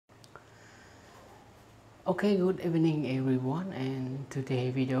Okay, good evening everyone, and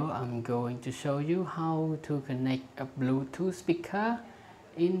today video I'm going to show you how to connect a Bluetooth speaker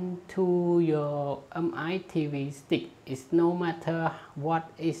into your Mi TV stick. It's no matter what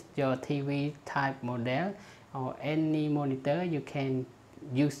is your TV type model or any monitor, you can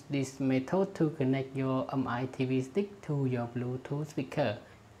use this method to connect your Mi TV stick to your Bluetooth speaker.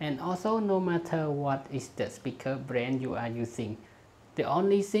 And also no matter what is the speaker brand you are using. The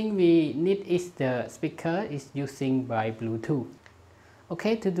only thing we need is the speaker is using by Bluetooth.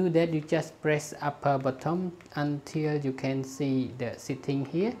 Okay, to do that you just press upper button until you can see the setting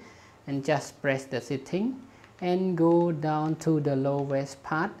here, and just press the setting and go down to the lowest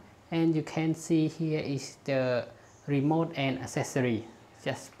part, and you can see here is the remote and accessory.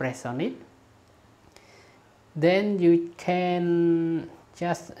 Just press on it. Then you can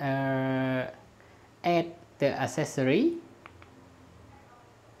just add the accessory.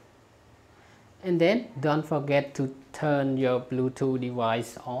 And then don't forget to turn your Bluetooth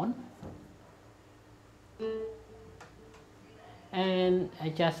device on. And I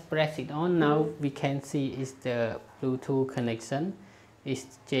just press it on. Now we can see is the Bluetooth connection.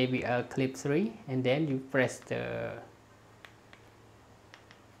 It's JBL Clip 3, and then you press the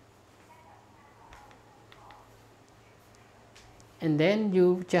and then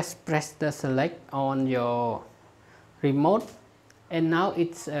you just press the select on your remote. And now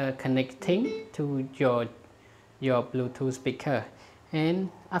it's connecting to your Bluetooth speaker, and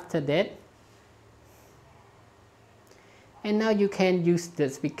after that, and now you can use the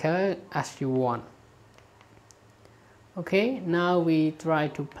speaker as you want. Okay, now we try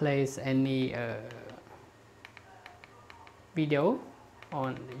to place any video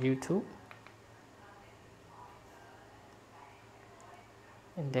on YouTube,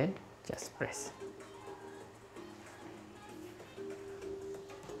 and then just press.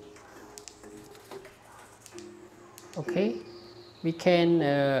 Okay, we can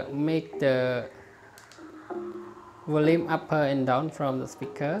make the volume upper and down from the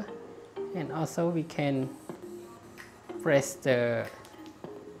speaker, and also we can press the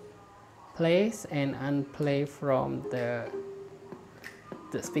place and unplay from the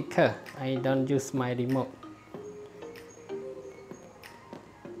speaker. I don't use my remote.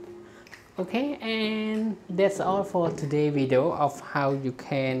 Okay, and that's all for today's video of how you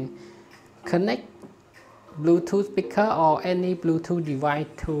can connect Bluetooth speaker or any Bluetooth device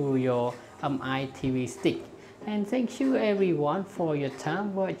to your Mi TV stick. And thank you everyone for your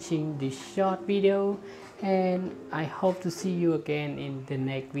time watching this short video, and I hope to see you again in the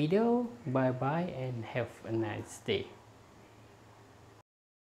next video. Bye bye and have a nice day.